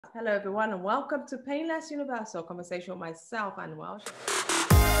Hello, everyone, and welcome to Painless Universal Conversation with myself and Welsh.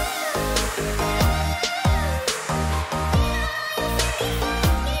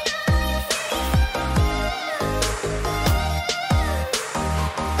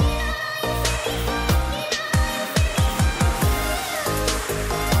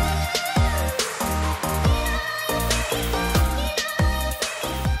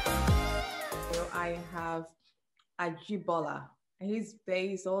 I have Ajibola. He's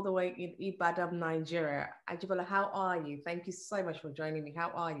based all the way in Ibadan, Nigeria. Ajibola, how are you? Thank you so much for joining me. How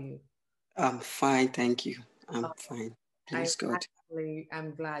are you? I'm fine, thank you. I'm fine. Please God.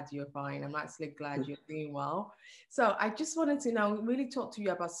 I'm glad you're fine. I'm actually glad you're doing well. So I just wanted to now really talk to you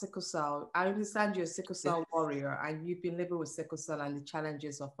about sickle cell. I understand you're a sickle cell warrior and you've been living with sickle cell and the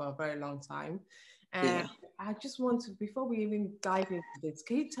challenges of a very long time. And I just want to, before we even dive into this,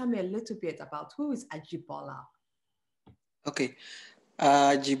 can you tell me a little bit about who is Ajibola? Okay.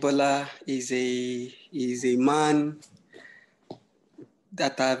 Ajibola is a man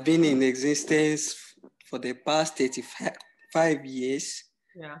that have been in existence for the past 35 years.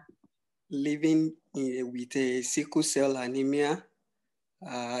 Yeah. Living with a sickle cell anemia.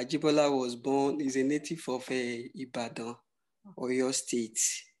 Ajibola is a native of Ibadan, Oyo State.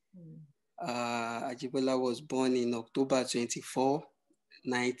 Ajibola was born in October 24,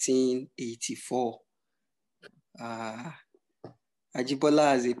 1984.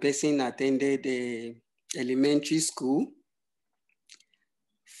 Ajibola as a person attended elementary school,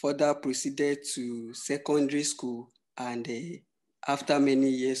 further proceeded to secondary school, and after many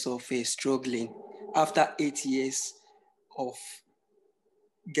years of struggling, after 8 years of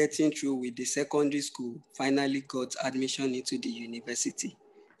getting through with the secondary school, finally got admission into the university.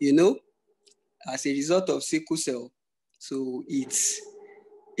 You know, as a result of sickle cell, so it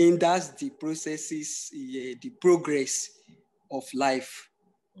hinders the processes, the progress of life.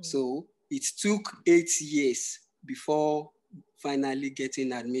 So it took 8 years before finally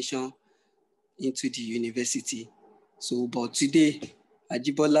getting admission into the university. So, but today,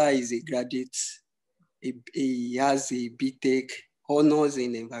 Ajibola is a graduate. He has a BTech honors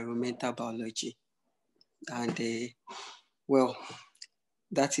in environmental biology. And well,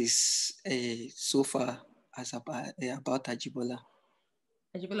 that is so far as about Ajibola.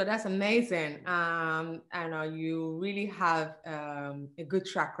 Ajibola, that's amazing. And you really have a good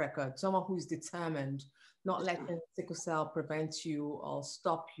track record, someone who's determined, not letting sickle cell prevent you or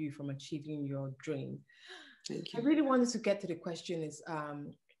stop you from achieving your dream. Thank you. I really wanted to get to the question is,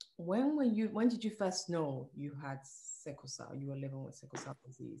 when did you first know you had sickle cell, you were living with sickle cell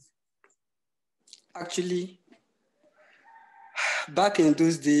disease? Actually, back in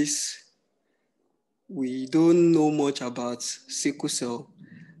those days, we don't know much about sickle cell.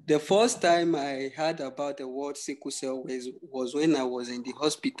 The first time I heard about the word sickle cell was when I was in the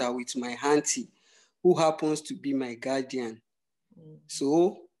hospital with my auntie, who happens to be my guardian.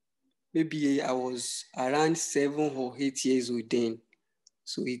 So maybe I was around 7 or 8 years old then.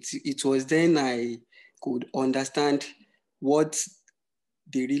 So it was then I could understand what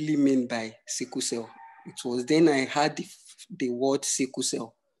they really mean by sickle cell. It was then I heard the word sickle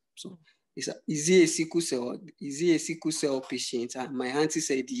cell. So is he a sickle cell? Is he a sickle cell patient? And my auntie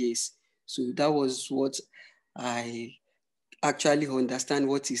said yes. So that was what I actually understand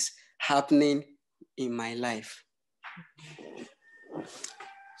what is happening in my life.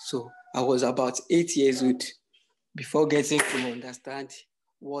 So I was about 8 years old before getting to understand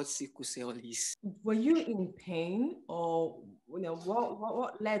what sickle cell is. Were you in pain, or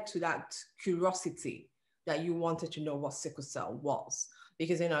what led to that curiosity that you wanted to know what sickle cell was?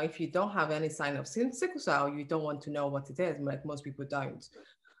 Because if you don't have any sign of sickle cell, you don't want to know what it is. Like most people don't.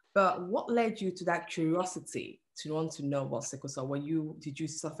 But what led you to that curiosity to want to know what sickle cell? Did you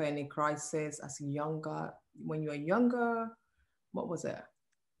suffer any crisis when you were younger? What was it?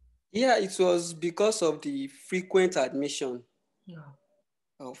 Yeah, it was because of the frequent admission.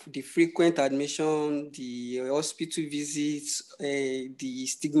 The hospital visits, the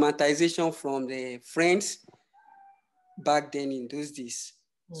stigmatization from the friends back then in those days.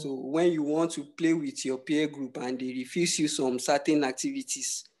 So when you want to play with your peer group and they refuse you some certain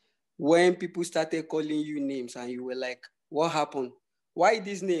activities, when people started calling you names and you were like, what happened? Why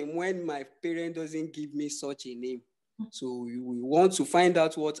this name when my parent doesn't give me such a name? So we want to find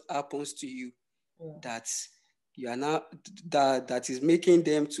out what happens to you that you are now that is making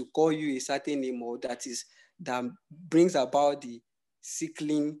them to call you a certain name, or that brings about the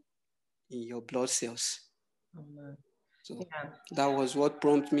sickling in your blood cells. So that was what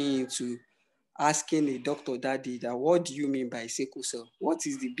prompted me into asking a doctor that day that, what do you mean by sickle cell? What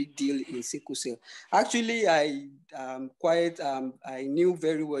is the big deal in sickle cell? Actually, I knew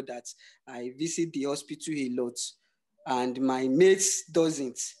very well that I visit the hospital a lot, and my mates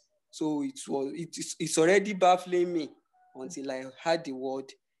doesn't. So it's already baffling me until I heard the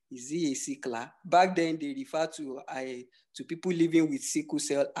word, is he a sickler? Back then, they refer to people living with sickle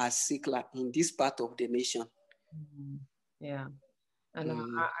cell as sickler in this part of the nation. Yeah. And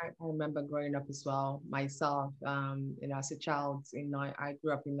I remember growing up as well myself, as a child I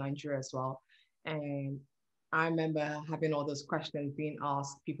grew up in Nigeria as well. And I remember having all those questions being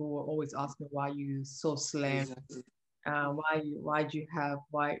asked. People were always asking, why are you so slim? Exactly. Why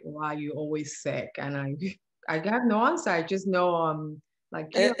are you always sick? And I got no answer. I just know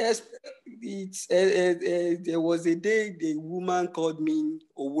like you. There was a day the woman called me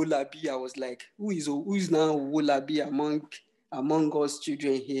Owolabi. I was like, who is now Owolabi among us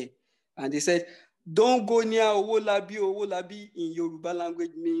children here? And they said, don't go near Owolabi. Owolabi in Yoruba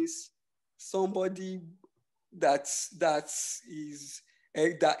language means somebody that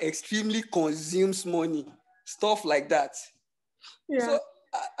extremely consumes money, stuff like that. Yeah. So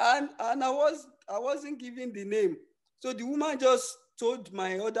and I wasn't given the name. So the woman just told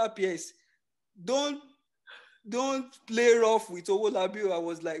my other peers, don't play rough with Owolabi. I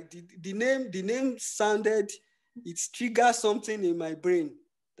was like, the name sounded, it triggered something in my brain.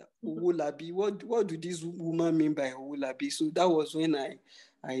 Owolabi, what do this woman mean by Owolabi? So that was when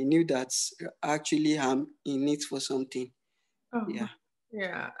I knew that actually I'm in it for something. Oh. Yeah.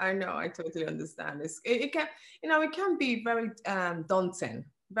 Yeah, I know. I totally understand. It can, it can be very daunting,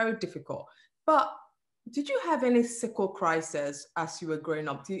 very difficult. But did you have any sickle crisis as you were growing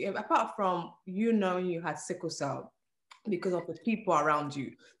up? Apart from knowing you had sickle cell because of the people around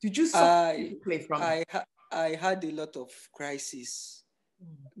you, did you suffer physically from it? I had a lot of crises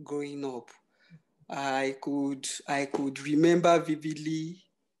growing up. I could remember vividly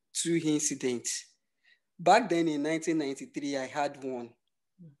 2 incidents. Back then in 1993, I had one,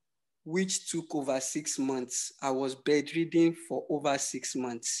 which took over 6 months. I was bedridden for over 6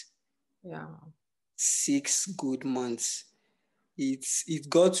 months. Yeah. 6 good months. It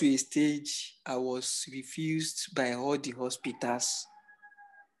got to a stage I was refused by all the hospitals.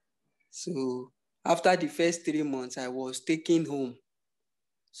 So after the first 3 months, I was taken home.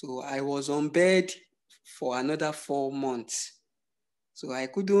 So I was on bed for another 4 months. So I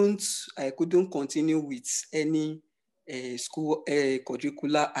couldn't continue with any school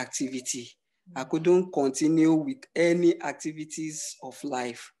curricular activity. I couldn't continue with any activities of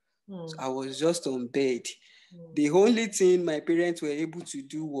life. So I was just on bed. The only thing my parents were able to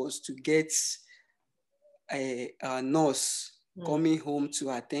do was to get a nurse coming home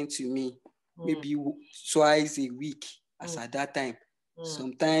to attend to me, maybe twice a week as at that time.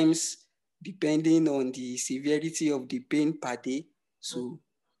 Sometimes, depending on the severity of the pain per day, so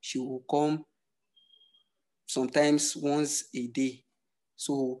she will come sometimes once a day.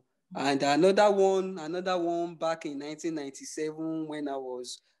 So, and another one back in 1997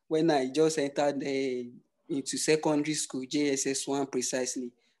 when I just entered into secondary school, JSS1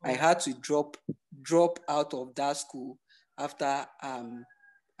 precisely. I had to drop out of that school after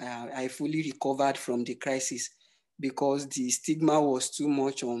I fully recovered from the crisis because the stigma was too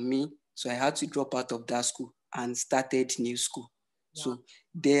much on me. So I had to drop out of that school and started new school. Yeah. So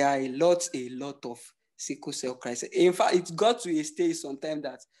there are a lot of sickle cell crisis. In fact, it got to a stage sometime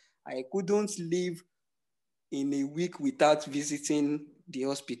that I couldn't live in a week without visiting the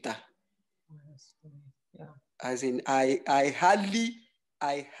hospital. Yeah. As in, I hardly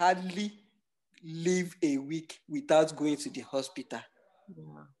live a week without going to the hospital.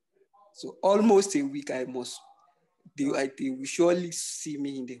 Yeah. So almost a week they will surely see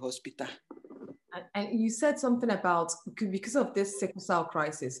me in the hospital. And you said something about because of this sickle cell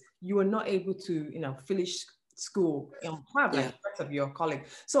crisis, you were not able to, finish school in part like the rest of your colleagues.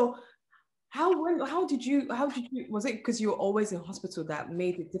 So how did you, was it because you were always in hospital that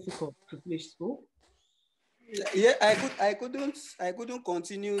made it difficult to finish school? Yeah, I couldn't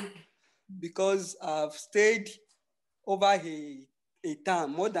continue because I've stayed over a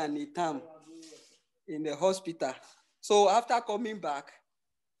term, more than a term in the hospital. So after coming back,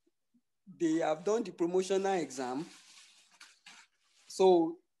 they have done the promotional exam.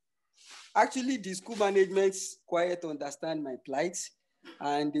 So actually the school management quite understand my plight,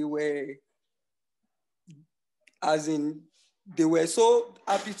 and they were so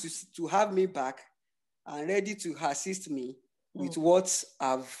happy to have me back and ready to assist me with what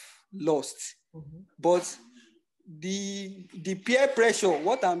I've lost. But the peer pressure,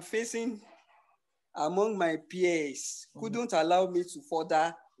 what I'm facing among my peers, couldn't allow me to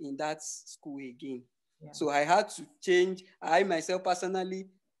further in that school again. Yeah. So I had to change. I myself personally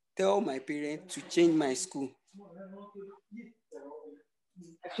tell my parents to change my school.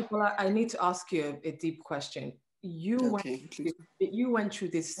 Ajibola, I need to ask you a deep question. Okay, please. You went through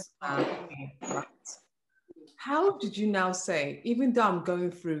this thing, right? How did you now say, even though I'm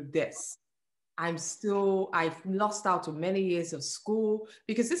going through this, I've lost out on many years of school?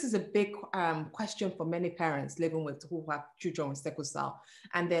 Because this is a big question for many parents living with who have children with sickle cell.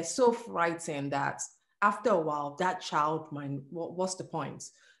 And they're so frightened that after a while, that child might, what's the point?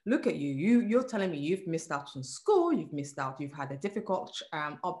 Look at you're telling me you've missed out on school, you've had a difficult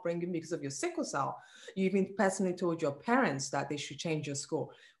upbringing because of your sickle cell. You even personally told your parents that they should change your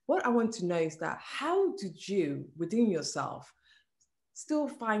school. What I want to know is that how did you, within yourself, still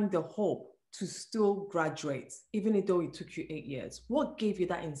find the hope to still graduate, even though it took you 8 years? What gave you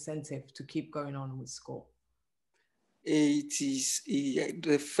that incentive to keep going on with school?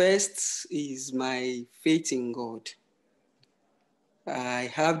 The first is my faith in God. I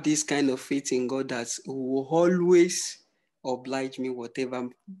have this kind of faith in God that will always oblige me whatever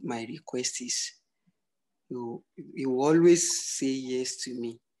my request is. He will always say yes to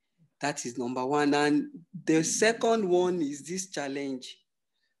me. That is number one. And the second one is this challenge.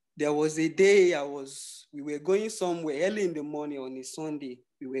 There was a day we were going somewhere early in the morning on a Sunday.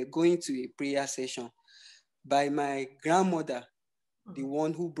 We were going to a prayer session by my grandmother, the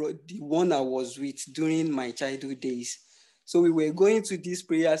one I was with during my childhood days. So we were going to this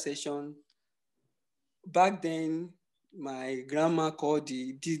prayer session. Back then, my grandma called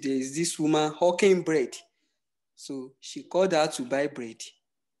there's this woman hawking bread. So she called her to buy bread.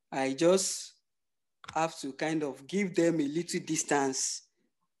 I just have to kind of give them a little distance,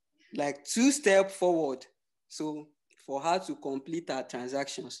 like 2 steps forward. So for her to complete her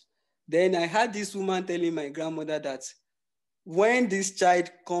transactions. Then I had this woman telling my grandmother that when this child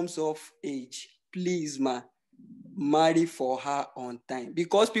comes of age, please, marry for her on time,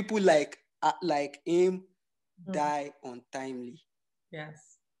 because people like him die untimely.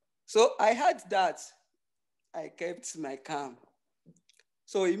 Yes. So I had that. I kept my calm.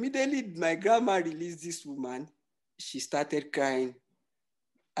 So immediately my grandma released this woman. She started crying.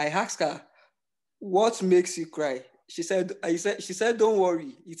 I asked her, "What makes you cry?" She said, "Don't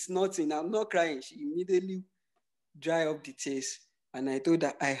worry, it's nothing. I'm not crying." She immediately dried up the tears. And I told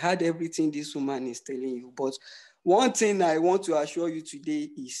her, "I heard everything this woman is telling you. But one thing I want to assure you today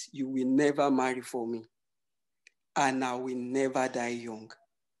is you will never marry for me. And I will never die young."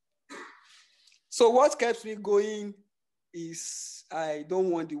 So what keeps me going is I don't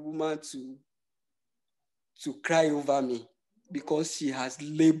want the woman to cry over me, because she has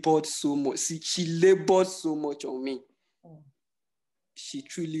labored so much. She labored so much on me. She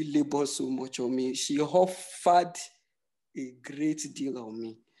truly labored so much on me. She offered a great deal on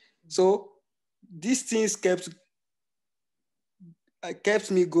me. So these things kept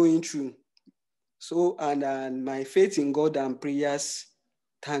me going through. So, and my faith in God and prayers,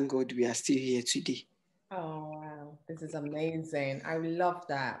 thank God we are still here today. Oh, wow. This is amazing. I love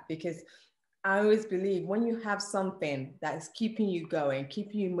that, because I always believe when you have something that is keeping you going,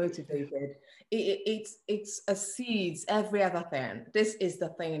 keeping you motivated, it's a seeds every other thing. This is the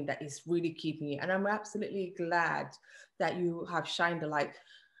thing that is really keeping you. And I'm absolutely glad that you have shined the light.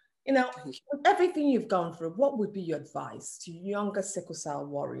 With everything you've gone through, what would be your advice to younger sickle cell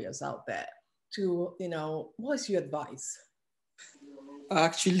warriors out there? What's your advice?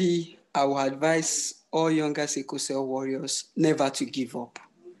 Actually, I would advise all younger sickle cell warriors never to give up.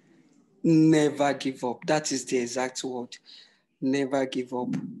 Never give up. That is the exact word. Never give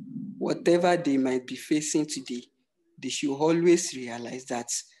up. Whatever they might be facing today, they should always realize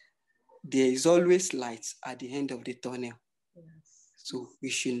that there is always light at the end of the tunnel. Yes. So we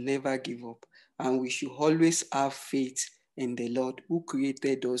should never give up. And we should always have faith in the Lord who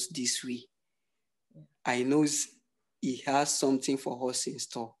created us this way. I know He has something for us in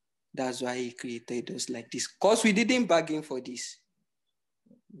store. That's why He created us like this. Because we didn't bargain for this.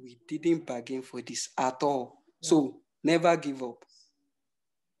 We didn't bargain for this at all. No. So never give up.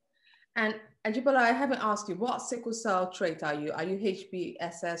 And Ajibola, I haven't asked you, what sickle cell trait are you? Are you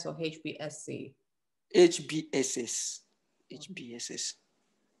HBSS or HBSC? HBSS. HBSS.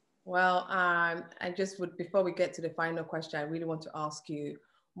 Well, I just would, before we get to the final question, I really want to ask you,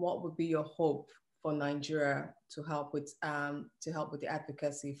 what would be your hope for Nigeria to help with the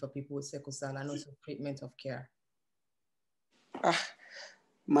advocacy for people with sickle cell and also treatment of care?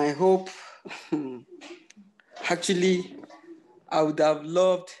 My hope, actually, I would have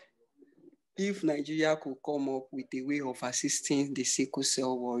loved if Nigeria could come up with a way of assisting the sickle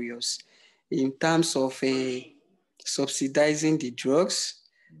cell warriors in terms of subsidizing the drugs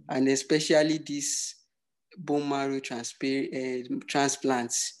and especially these bone marrow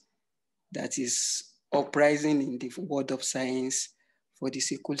transplants that is uprising in the world of science for the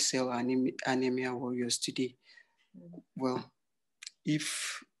sickle cell anemia warriors today. Well,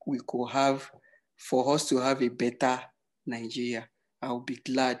 if we could have, for us to have a better Nigeria, I'll be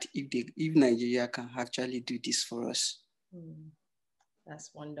glad if Nigeria can actually do this for us.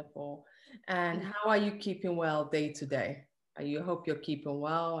 That's wonderful. And how are you keeping well day to day? I hope you're keeping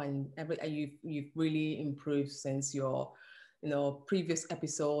well, and you've really improved since your, previous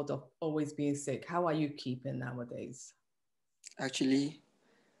episode of always being sick. How are you keeping nowadays? Actually,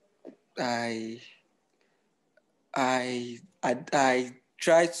 I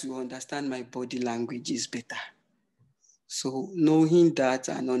try to understand my body languages better. So knowing that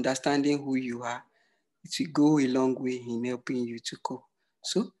and understanding who you are, it will go a long way in helping you to cope.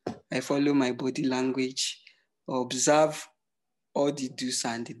 So I follow my body language, observe all the do's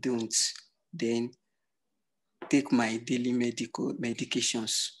and the don'ts, then take my daily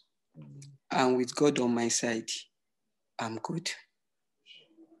medications. And with God on my side, I'm good.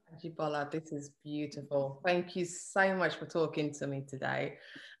 Ajibola, this is beautiful. Thank you so much for talking to me today.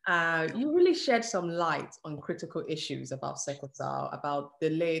 You really shed some light on critical issues about sickle cell, about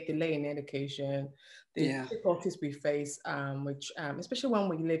delay in education, the difficulties we face, which especially when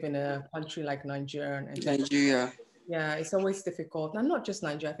we live in a country like Nigeria. Nigeria. Yeah, it's always difficult. And not just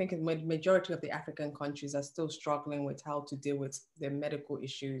Nigeria, I think the majority of the African countries are still struggling with how to deal with their medical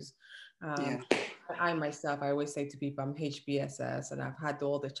issues. I myself, I always say to people, I'm HBSS and I've had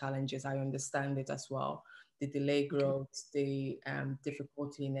all the challenges. I understand it as well. The delayed growth, the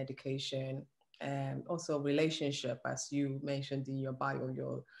difficulty in education, and also relationship, as you mentioned in your bio,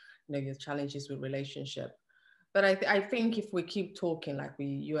 your challenges with relationship. But I think if we keep talking like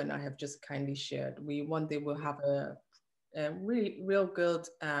you and I have just kindly shared, we one day will have a really real good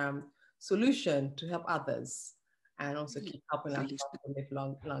solution to help others and also keep helping ourselves to live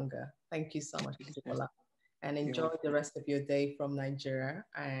longer. Thank you so much, Ajibola, and enjoy the rest of your day from Nigeria.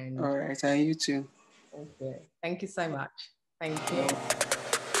 And all right, and you too. thank you so much. Thank you.